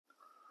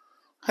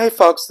Hey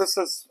folks, this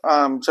is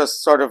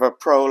just sort of a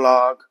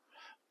prologue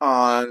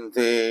on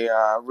the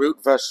root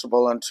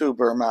vegetable and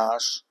tuber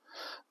mash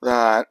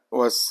that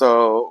was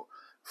so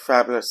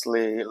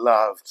fabulously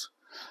loved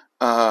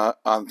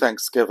on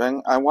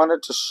Thanksgiving. I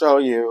wanted to show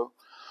you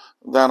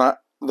that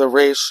the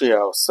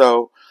ratio.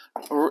 So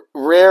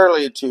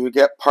rarely do you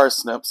get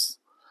parsnips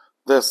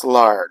this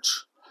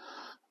large.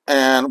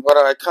 And what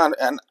I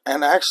and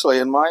actually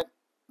in my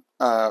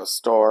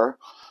store,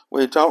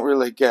 we don't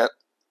really get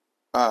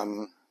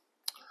um,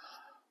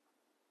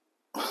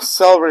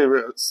 celery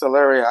root,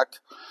 celeriac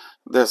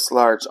this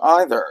large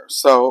either.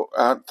 So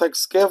at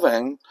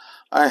Thanksgiving,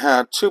 I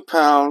had 2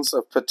 pounds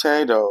of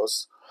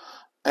potatoes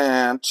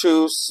and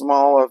two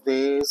small of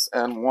these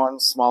and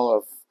one small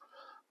of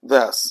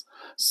this.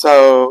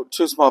 So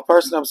two small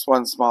parsnips,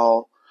 one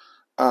small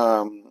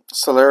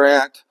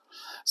celeriac.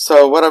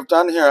 So what I've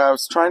done here, I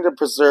was trying to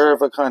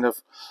preserve a kind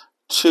of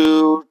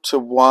 2 to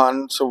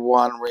 1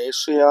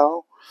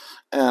 ratio.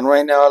 And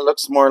right now it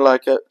looks more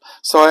like it.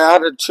 So I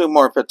added two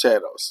more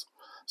potatoes.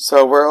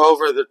 So we're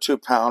over the 2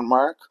 pound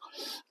mark.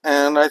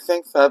 And I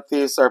think that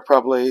these are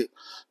probably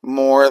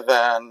more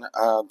than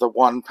the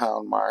 1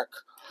 pound mark.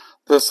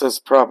 This is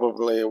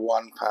probably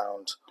 1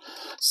 pound.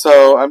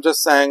 So I'm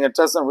just saying it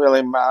doesn't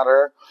really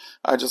matter.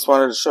 I just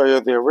wanted to show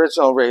you the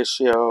original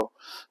ratio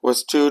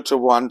was 2 to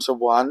 1 to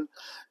 1.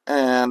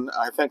 And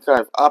I think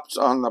I've upped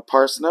on the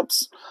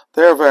parsnips.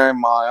 They're very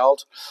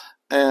mild.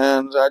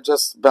 And I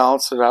just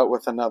balanced it out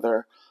with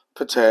another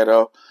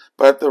potato.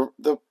 But the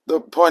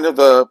point of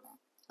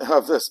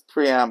this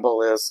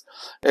preamble is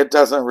it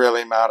doesn't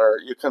really matter.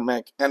 You can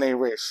make any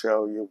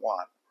ratio you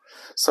want.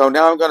 So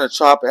now I'm going to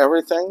chop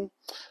everything.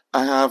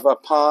 I have a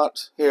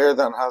pot here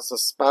that has a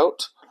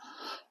spout,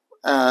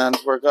 and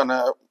we're going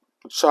to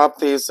chop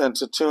these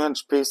into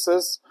 2-inch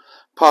pieces,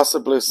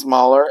 possibly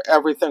smaller.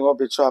 Everything will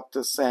be chopped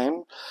the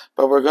same,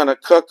 but we're going to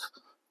cook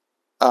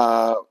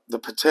the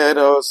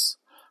potatoes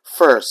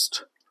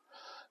first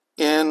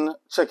in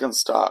chicken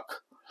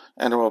stock,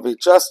 and it will be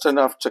just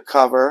enough to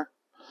cover,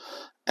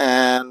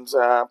 and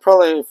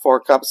probably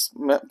 4 cups,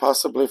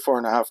 possibly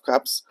 4.5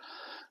 cups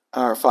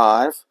or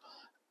 5.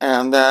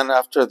 And then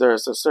after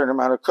there's a certain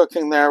amount of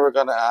cooking there, we're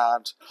going to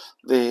add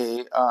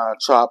the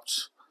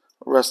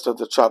rest of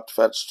the chopped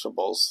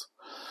vegetables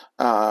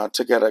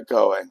to get it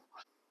going.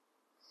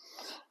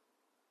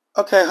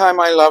 Okay, hi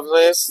my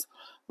lovelies.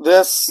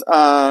 This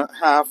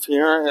half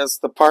here is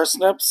the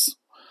parsnips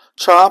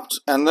chopped,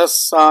 and this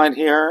side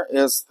here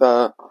is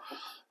the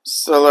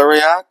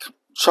celeriac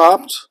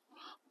chopped.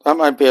 That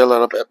might be a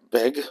little bit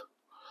big,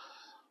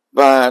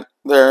 but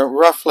they're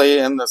roughly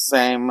in the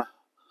same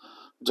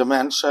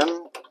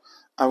dimension.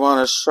 I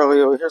want to show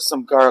you, here's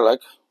some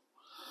garlic,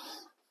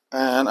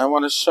 and I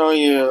want to show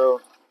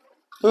you,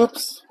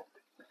 oops,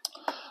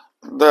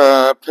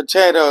 the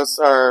potatoes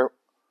are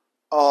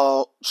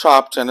all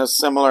chopped in a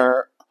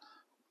similar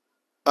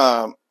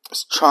um,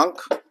 chunk,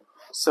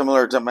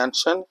 similar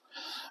dimension.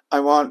 I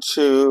want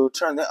to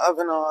turn the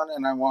oven on,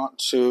 and I want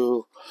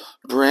to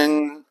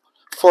bring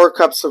 4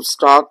 cups of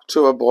stock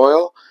to a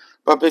boil,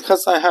 but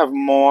because I have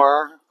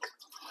more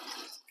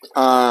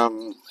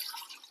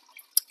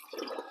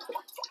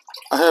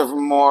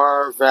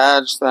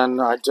veg than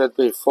I did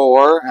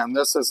before, and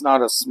this is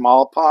not a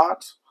small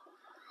pot.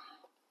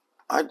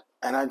 I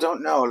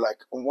don't know,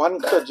 like one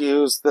could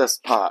use this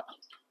pot,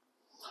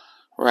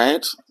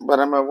 right? But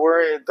I'm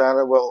worried that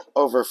it will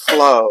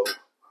overflow.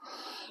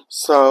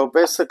 So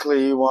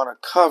basically, you want to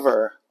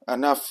cover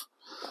enough.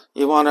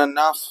 You want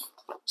enough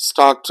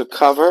stock to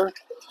cover.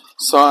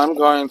 So I'm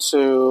going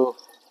to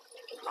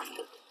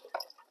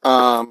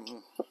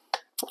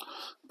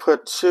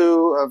put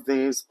 2 of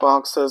these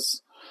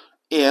boxes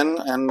in,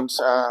 and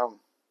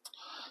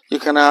you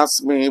can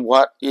ask me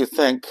what you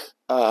think,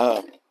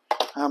 how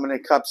many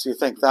cups you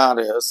think that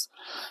is.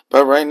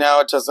 But right now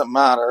it doesn't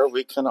matter.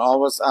 We can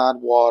always add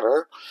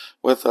water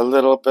with a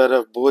little bit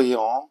of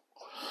bouillon,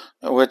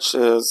 which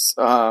is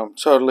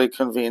totally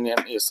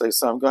convenient, easily.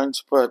 So I'm going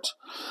to put,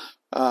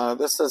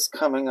 this is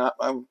coming up,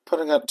 I'm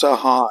putting it to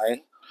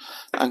high.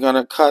 I'm going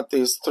to cut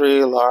these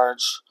 3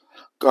 large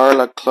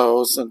garlic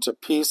cloves into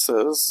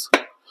pieces,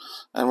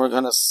 and we're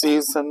going to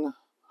season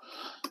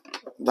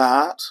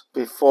that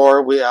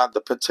before we add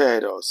the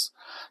potatoes.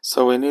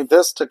 So we need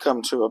this to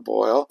come to a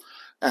boil,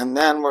 and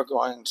then we're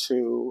going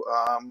to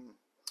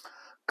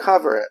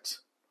cover it,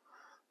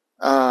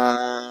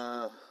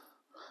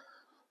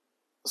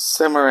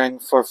 simmering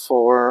for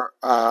 4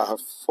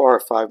 or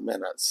 5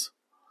 minutes.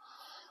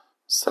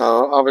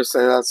 So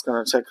obviously that's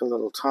going to take a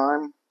little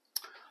time,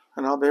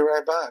 and I'll be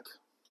right back.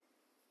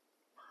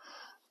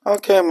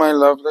 Okay, my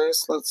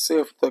lovelies, let's see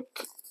if the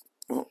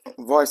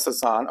voice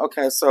is on.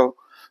 Okay, so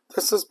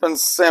this has been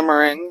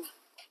simmering,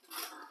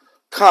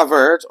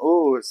 covered.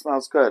 Ooh, it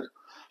smells good.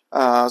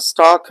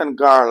 Stock and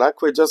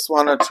garlic. We just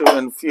wanted to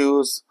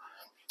infuse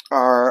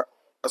our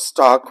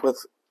stock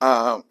with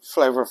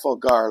flavorful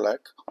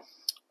garlic.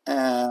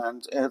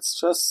 And it's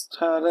just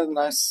had a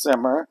nice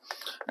simmer.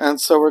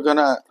 And so we're going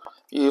to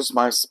use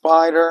my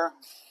spider,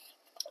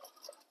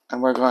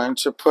 and we're going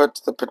to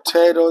put the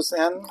potatoes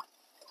in.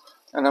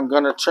 And I'm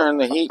going to turn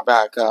the heat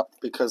back up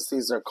because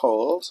these are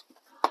cold.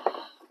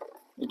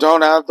 You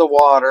don't add the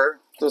water.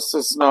 This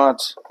is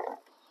not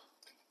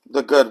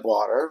the good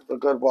water. The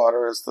good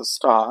water is the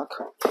stock.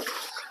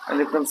 And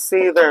you can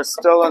see there's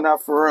still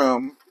enough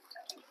room.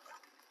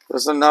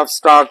 There's enough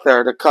stock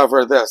there to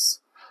cover this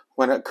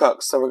when it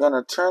cooks. So we're going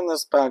to turn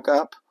this back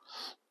up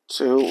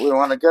to, we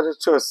want to get it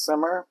to a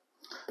simmer.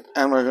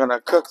 And we're going to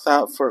cook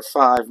that for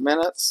 5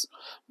 minutes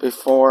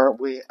before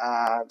we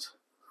add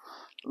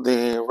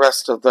the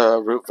rest of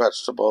the root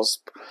vegetables.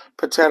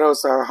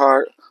 Potatoes are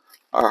hard,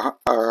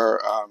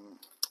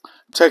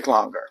 take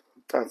longer.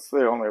 That's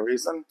the only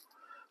reason.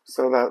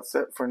 So that's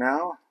it for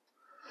now.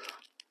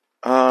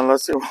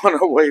 Unless you want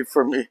to wait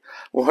for me,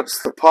 watch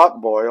the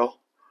pot boil.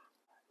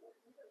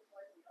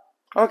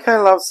 Okay,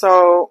 love,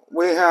 so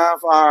we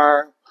have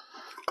our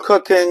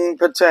cooking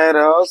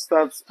potatoes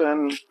that's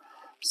been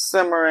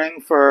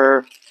simmering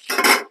for,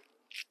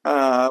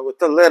 with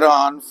the lid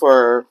on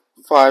for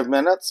 5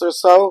 minutes or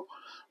so.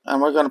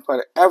 And we're going to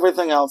put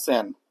everything else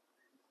in.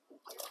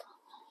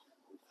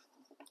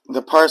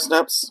 The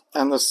parsnips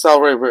and the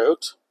celery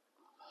root.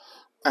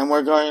 And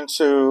we're going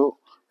to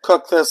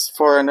cook this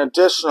for an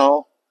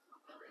additional,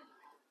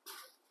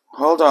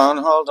 hold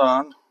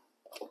on,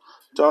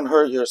 don't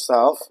hurt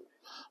yourself.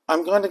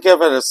 I'm going to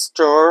give it a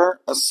stir,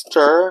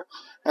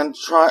 and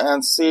try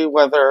and see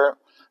whether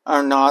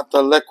or not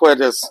the liquid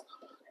is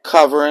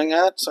covering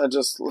it. I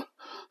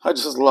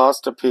just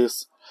lost a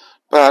piece,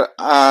 but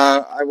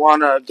I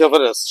want to give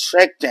it a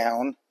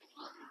shakedown.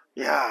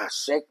 Yeah,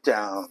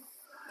 shakedown.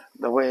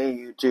 The way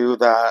you do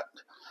that,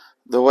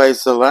 the way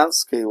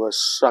Zelensky was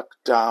shut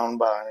down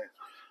by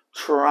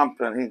Trump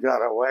and he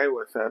got away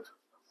with it.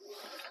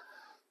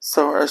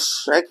 So we're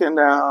shaking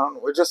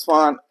down. We just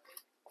want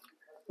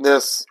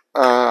this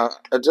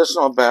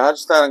additional veg.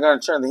 Then I'm going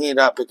to turn the heat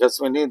up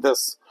because we need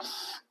this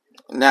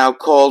now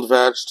cold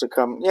veg to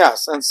come.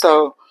 Yes, and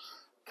so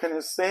can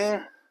you see?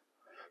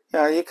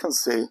 Yeah, you can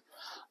see.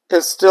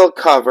 It's still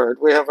covered.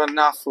 We have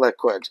enough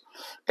liquid.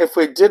 If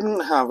we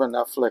didn't have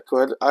enough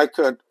liquid, I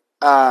could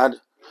add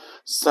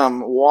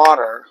some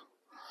water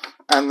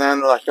and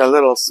then like a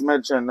little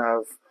smidgen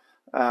of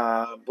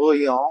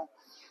bouillon.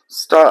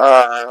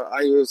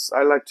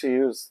 I like to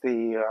use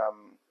the,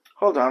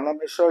 hold on, let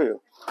me show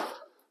you.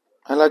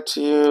 I like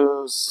to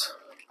use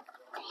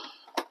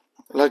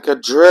like a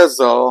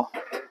drizzle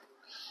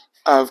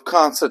of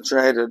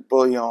concentrated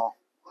bouillon.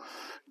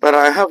 But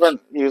I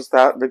haven't used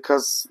that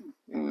because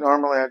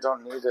normally I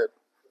don't need it.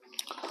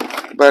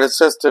 But it's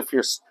just if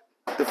your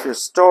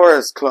store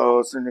is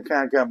closed and you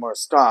can't get more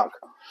stock,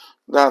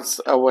 that's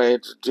a way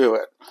to do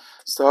it.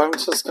 So I'm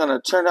just going to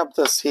turn up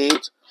this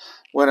heat.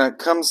 When it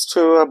comes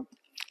to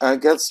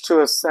gets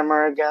to a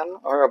simmer again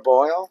or a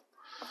boil,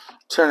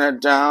 turn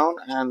it down,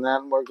 and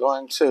then we're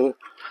going to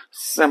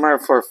simmer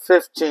for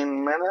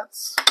 15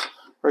 minutes.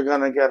 We're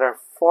going to get our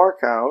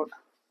fork out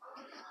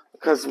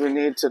because we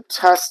need to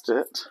test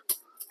it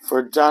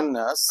for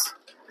doneness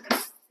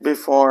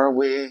before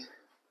we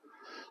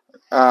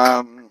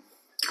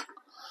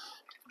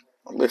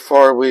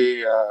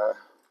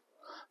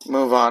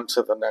move on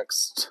to the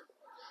next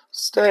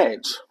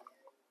stage.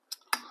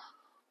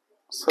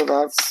 So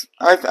that's,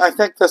 I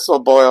think this will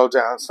boil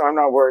down, so I'm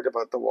not worried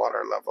about the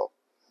water level.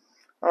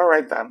 All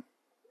right then.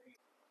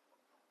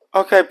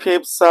 Okay,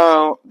 peeps,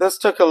 so this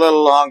took a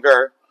little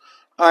longer.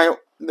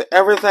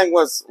 Everything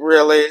was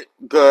really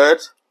good.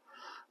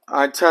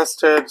 I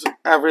tested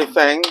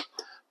everything,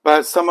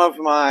 but some of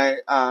my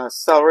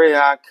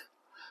celeriac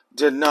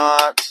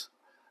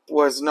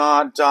was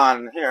not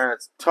done. Here,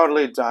 it's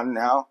totally done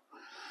now.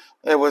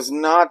 It was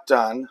not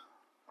done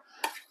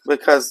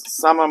because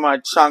some of my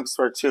chunks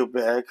were too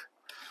big,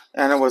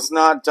 and it was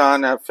not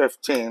done at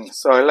 15.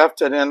 So I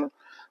left it in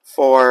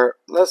for,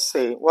 let's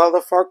see, well,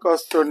 the fork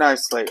goes through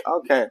nicely.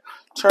 Okay,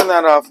 turn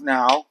that off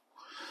now.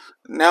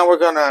 Now we're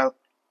gonna,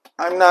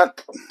 I'm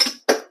not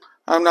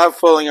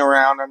fooling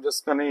around. I'm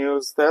just gonna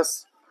use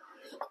this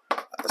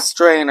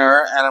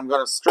strainer and I'm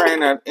gonna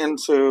strain it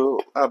into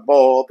a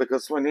bowl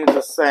because we need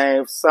to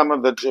save some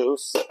of the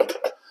juice.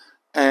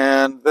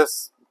 And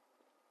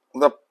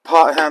the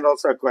pot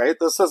handles are great.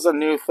 This is a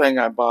new thing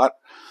I bought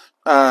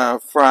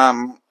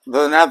from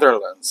the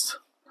Netherlands.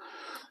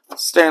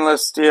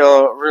 Stainless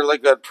steel, really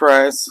good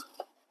price,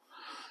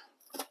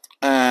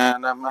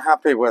 and I'm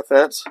happy with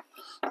it.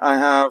 I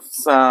have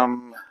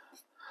some,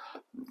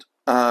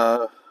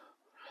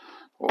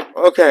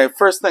 okay,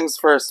 first things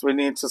first, we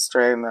need to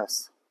strain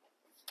this.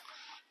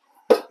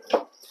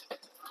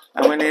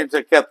 And we need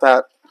to get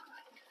that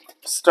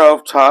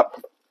stove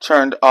top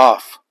turned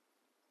off.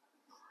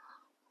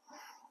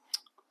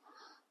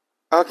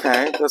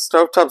 Okay, the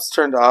stovetop's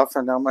turned off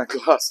and now my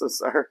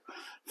glasses are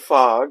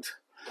fogged,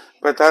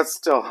 but that's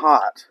still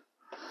hot.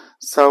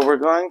 So we're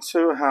going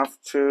to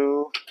have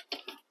to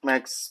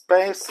make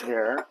space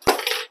here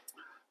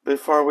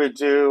before we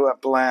do a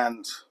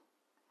blend.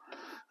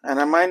 And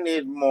I might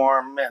need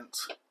more mint.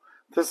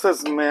 This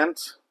is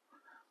mint.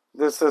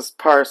 This is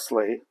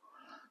parsley.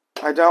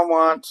 I don't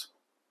want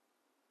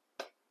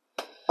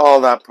all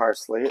that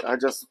parsley.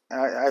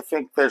 I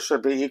think there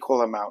should be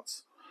equal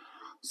amounts.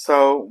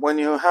 So when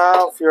you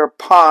have your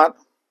pot,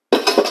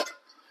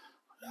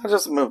 I'll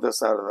just move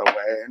this out of the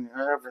way and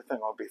everything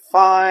will be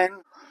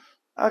fine.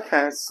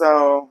 Okay,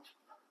 so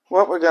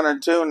what we're going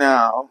to do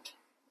now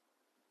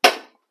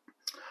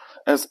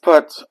is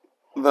put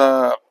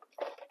the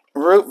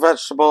root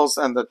vegetables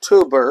and the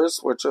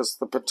tubers, which is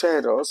the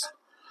potatoes,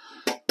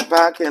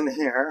 back in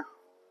here.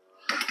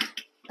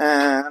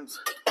 And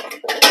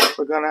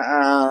we're going to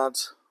add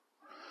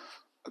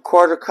a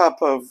quarter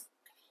cup of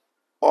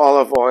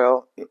olive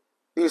oil.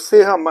 You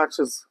see how much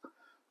is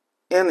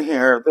in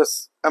here?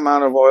 This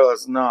amount of oil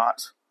is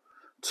not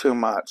too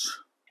much.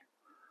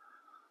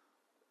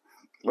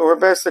 We're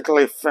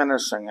basically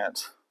finishing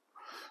it.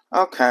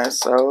 Okay,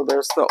 so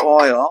there's the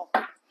oil.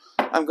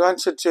 I'm going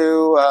to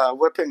do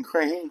whipping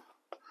cream,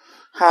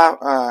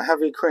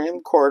 heavy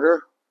cream,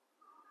 quarter.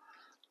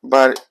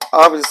 But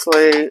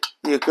obviously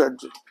you could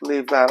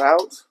leave that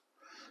out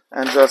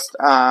and just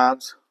add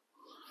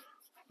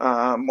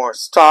more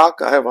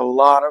stock. I have a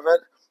lot of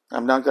it.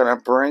 I'm not going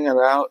to bring it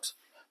out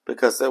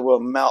because it will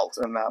melt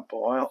in that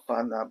boil,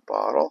 on that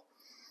bottle,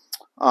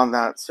 on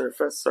that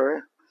surface,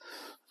 sorry.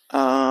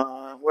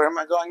 Where am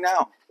I going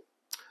now?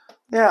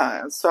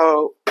 Yeah,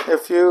 so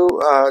if you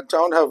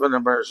don't have an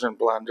immersion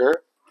blender,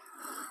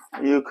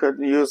 you could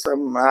use a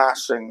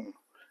mashing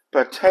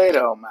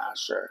potato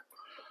masher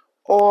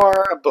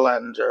or a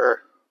blender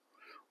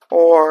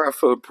or a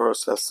food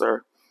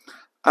processor.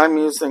 I'm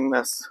using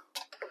this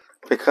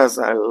because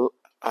I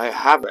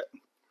have it,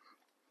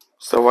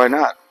 so why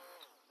not?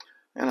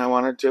 And I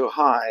want to do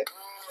high.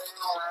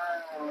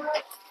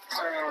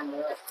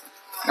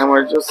 And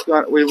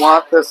we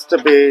want this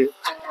to be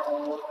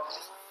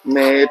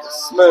made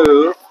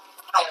smooth.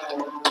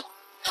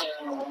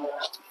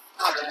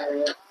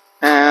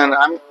 And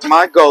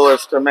my goal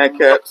is to make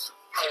it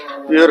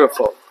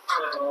beautiful.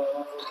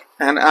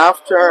 And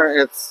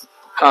after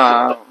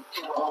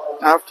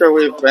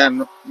we've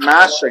been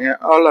mashing it,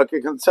 oh look,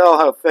 you can tell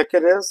how thick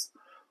it is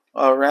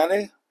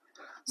already.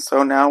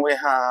 So now we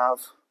have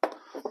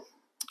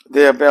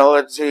the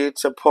ability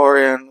to pour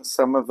in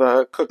some of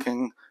the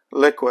cooking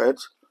liquid,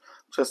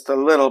 just a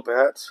little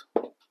bit.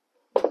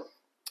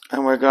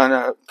 And we're going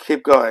to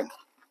keep going,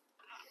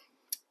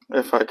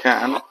 if I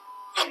can.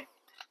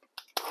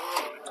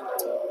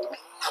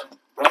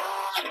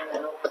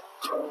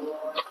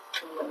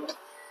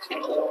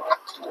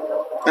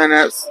 And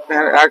it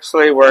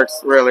actually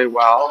works really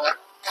well.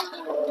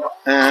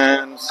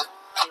 And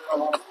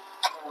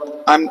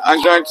I'm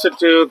going to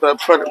do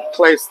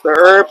place the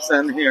herbs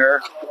in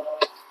here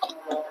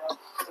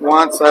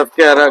once I've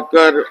got a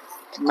good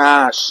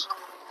mash.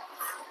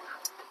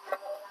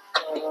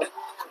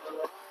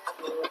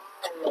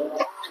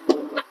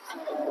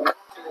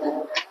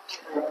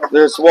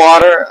 There's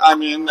water,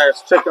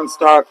 there's chicken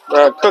stock,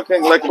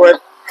 cooking liquid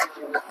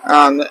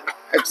on the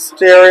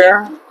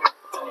exterior.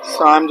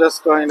 So I'm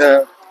just going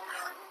to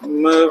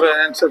move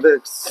it into the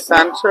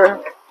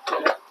center.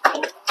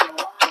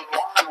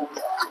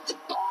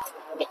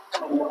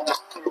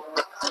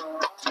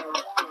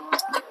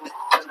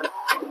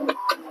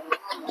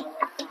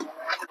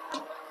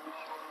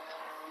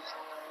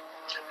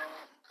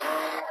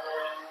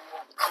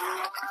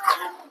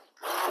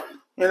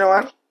 You know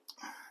what?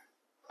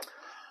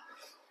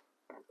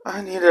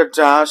 I need a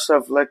dash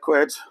of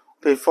liquid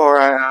before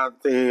I add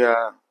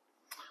the,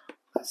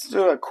 let's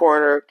do a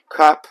quarter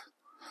cup.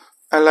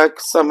 I like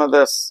some of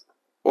this,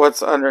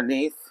 what's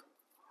underneath.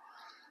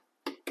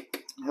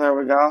 There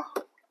we go.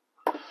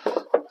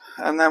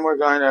 And then we're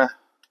going to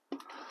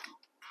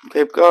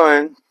keep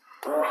going.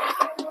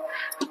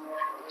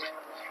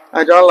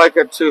 I don't like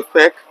it too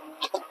thick.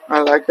 I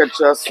like it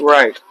just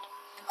right.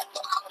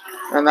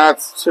 And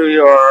that's to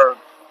your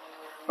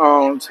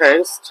own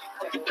taste.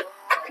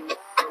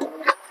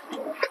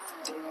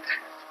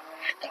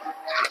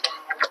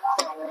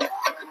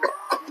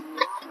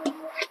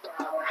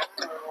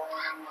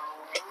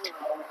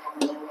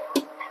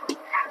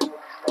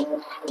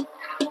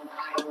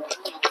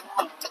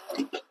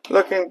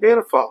 Looking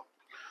beautiful.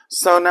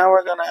 So now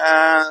we're going to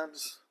add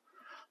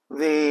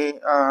the,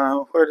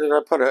 where did I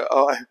put it?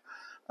 Oh,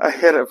 I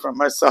hid it from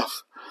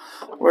myself.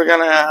 We're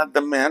going to add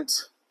the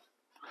mint.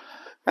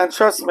 And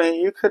trust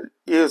me, you could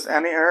use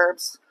any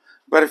herbs,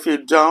 but if you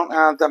don't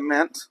add the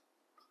mint,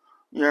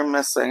 you're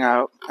missing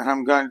out. And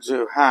I'm going to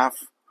do half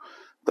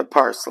the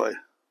parsley.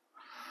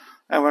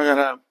 And we're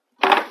going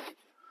to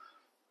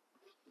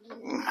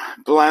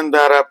blend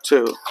that up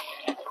too,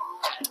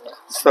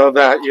 so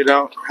that you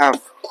don't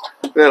have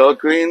little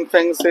green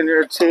things in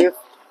your teeth.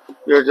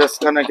 You're just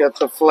going to get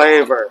the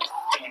flavor.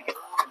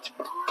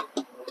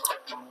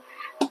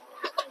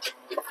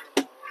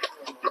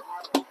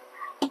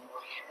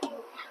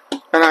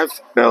 And I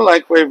feel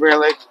like we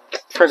really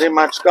pretty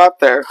much got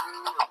there.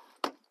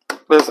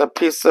 There's a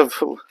piece of...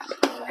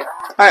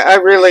 I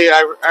really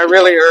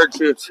urge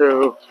you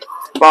to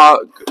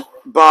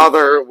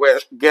bother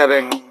with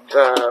getting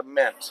the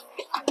mint.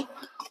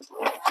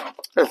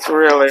 It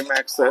really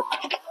makes it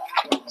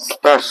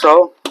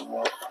special.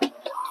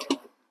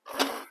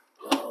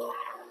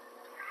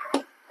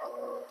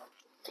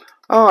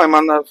 Oh, I'm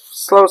on the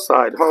slow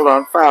side. Hold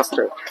on,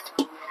 faster.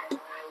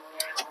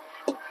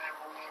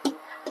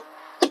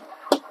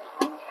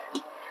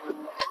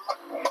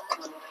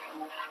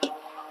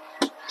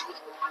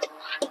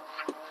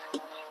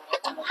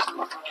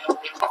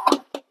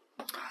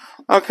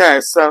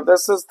 Okay, so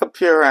this is the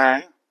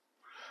puree,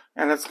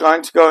 and it's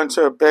going to go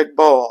into a big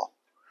bowl.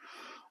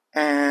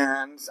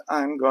 And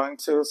I'm going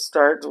to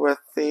start with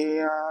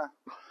the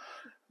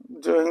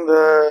doing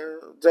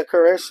the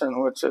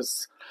decoration, which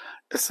is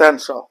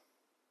essential.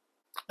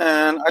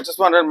 And I just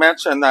wanted to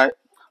mention that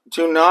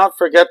do not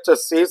forget to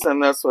season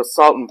this with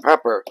salt and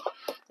pepper.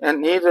 It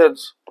needed,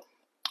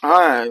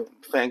 I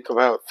think,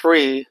 about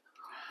 3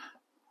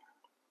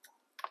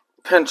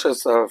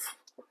 pinches of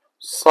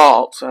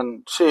salt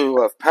and 2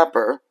 of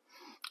pepper.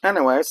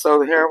 Anyway,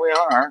 so here we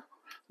are.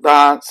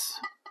 That's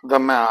the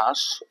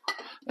mash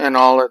in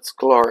all its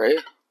glory.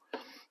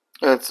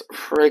 It's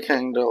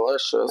freaking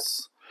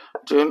delicious.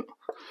 Do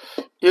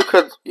you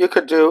could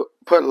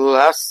put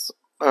less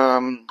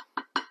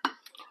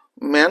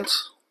mint,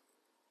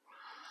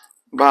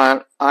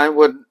 but I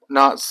would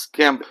not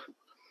skimp.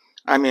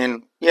 I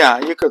mean, yeah,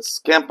 you could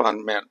skimp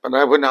on mint, but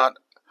I would not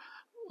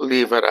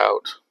leave it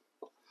out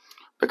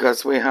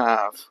because we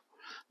have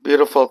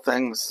beautiful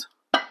things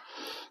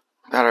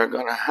that are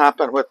going to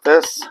happen with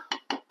this.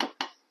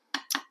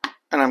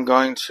 And I'm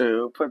going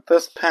to put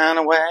this pan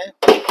away,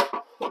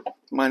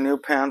 my new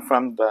pan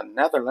from the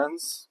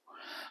Netherlands,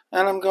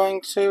 and I'm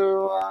going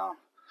to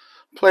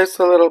place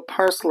a little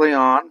parsley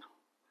on,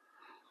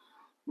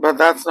 but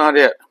that's not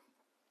it.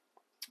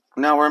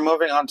 Now we're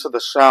moving on to the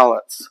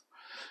shallots,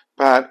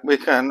 but we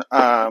can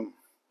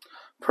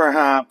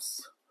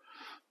perhaps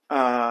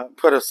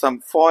put some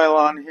foil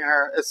on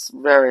here. It's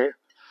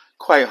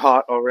quite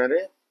hot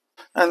already.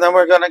 And then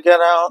we're going to get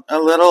out a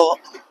little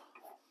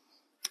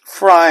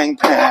frying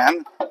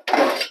pan,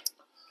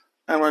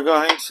 and we're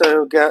going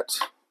to get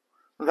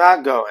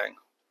that going.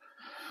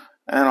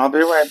 And I'll be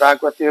right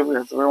back with you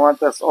because we want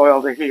this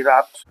oil to heat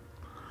up.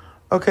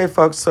 Okay,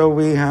 folks, so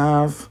we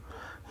have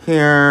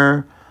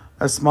here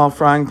a small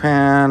frying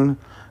pan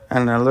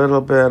and a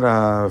little bit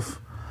of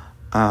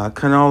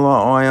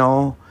canola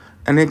oil.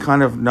 Any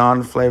kind of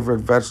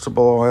non-flavored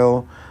vegetable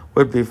oil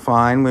would be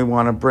fine. We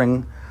want to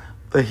bring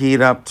the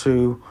heat up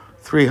to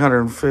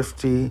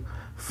 350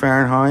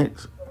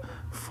 Fahrenheit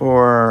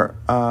for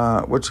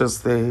which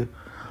is the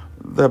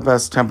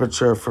best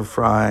temperature for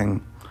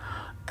frying.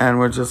 And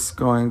we're just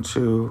going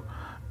to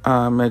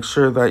make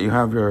sure that you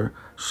have your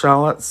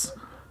shallots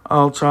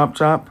all chopped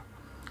up,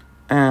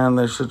 and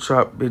they should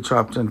be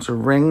chopped into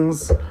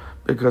rings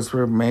because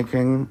we're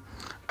making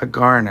a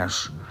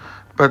garnish.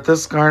 But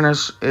this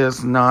garnish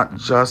is not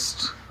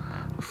just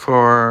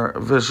for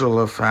visual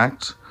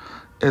effect.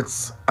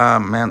 It's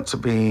meant to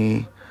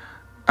be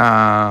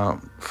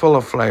full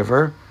of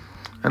flavor.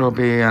 It'll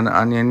be an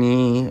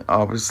oniony,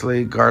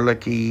 obviously,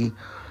 garlicky,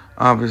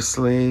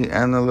 obviously,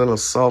 and a little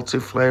salty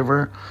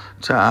flavor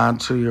to add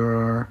to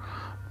your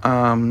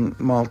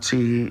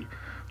multi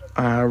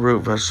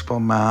root vegetable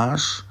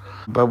mash.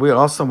 But we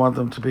also want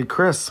them to be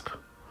crisp.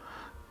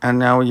 And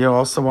now you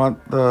also want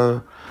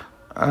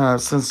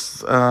since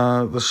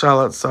the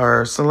shallots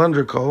are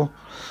cylindrical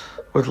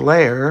with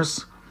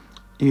layers,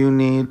 you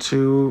need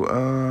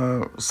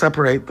to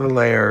separate the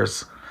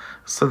layers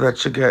so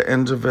that you get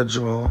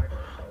individual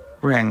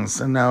rings.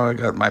 And now I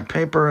got my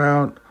paper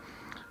out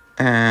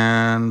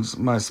and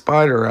my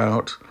spider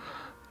out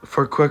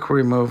for quick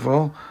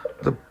removal.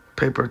 The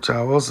paper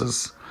towels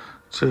is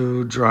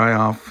to dry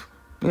off,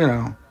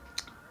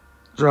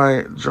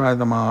 dry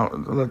them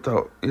out, let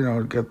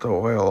get the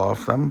oil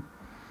off them.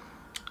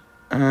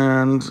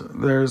 And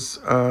there's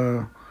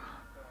a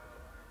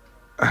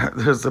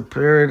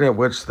period at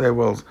which they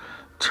will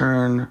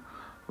turn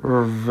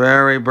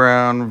very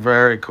brown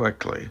very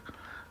quickly.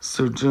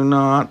 So do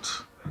not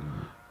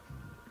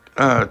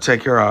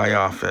take your eye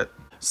off it.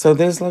 So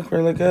these look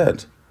really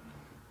good.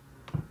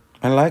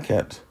 I like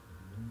it.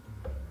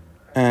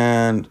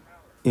 And,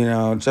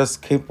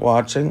 just keep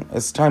watching.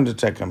 It's time to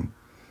take them.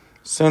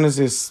 As soon as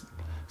you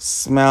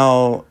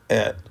smell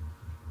it,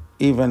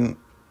 even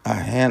a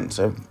hint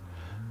of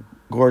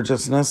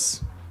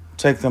gorgeousness,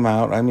 take them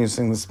out. I'm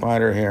using the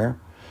spider here.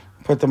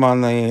 Put them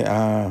on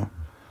the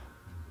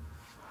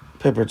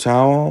paper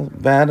towel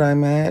bed I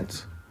made.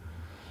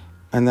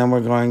 And then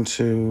we're going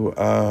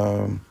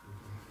to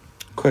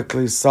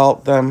quickly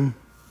salt them.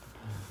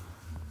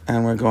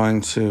 And we're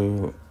going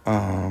to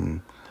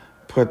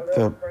put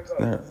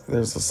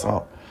there's the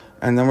salt.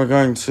 And then we're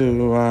going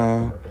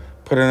to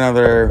put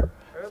another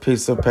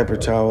piece of paper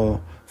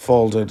towel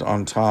folded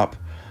on top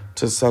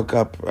to soak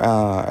up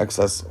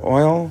excess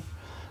oil.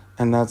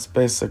 And that's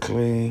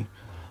basically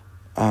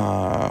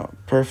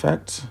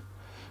perfect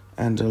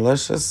and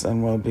delicious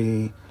and will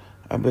be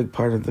a big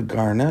part of the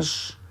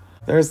garnish.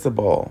 There's the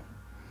bowl.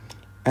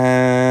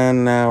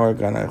 And now we're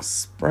going to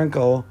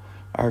sprinkle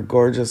our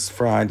gorgeous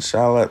fried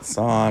shallots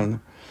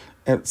on.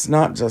 It's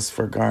not just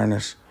for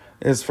garnish,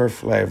 it's for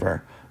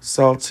flavor.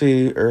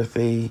 Salty,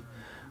 earthy,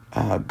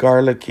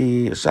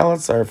 garlicky.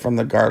 Shallots are from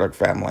the garlic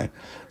family.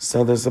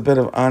 So there's a bit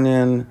of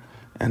onion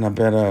and a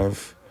bit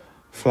of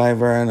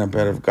flavor and a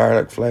bit of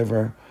garlic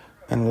flavor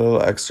and a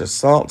little extra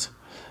salt.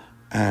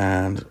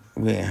 And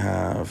we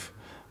have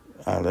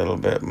a little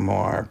bit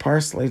more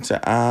parsley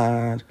to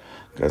add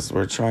because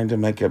we're trying to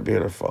make it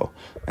beautiful.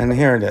 And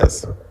here it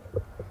is.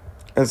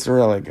 It's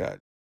really good.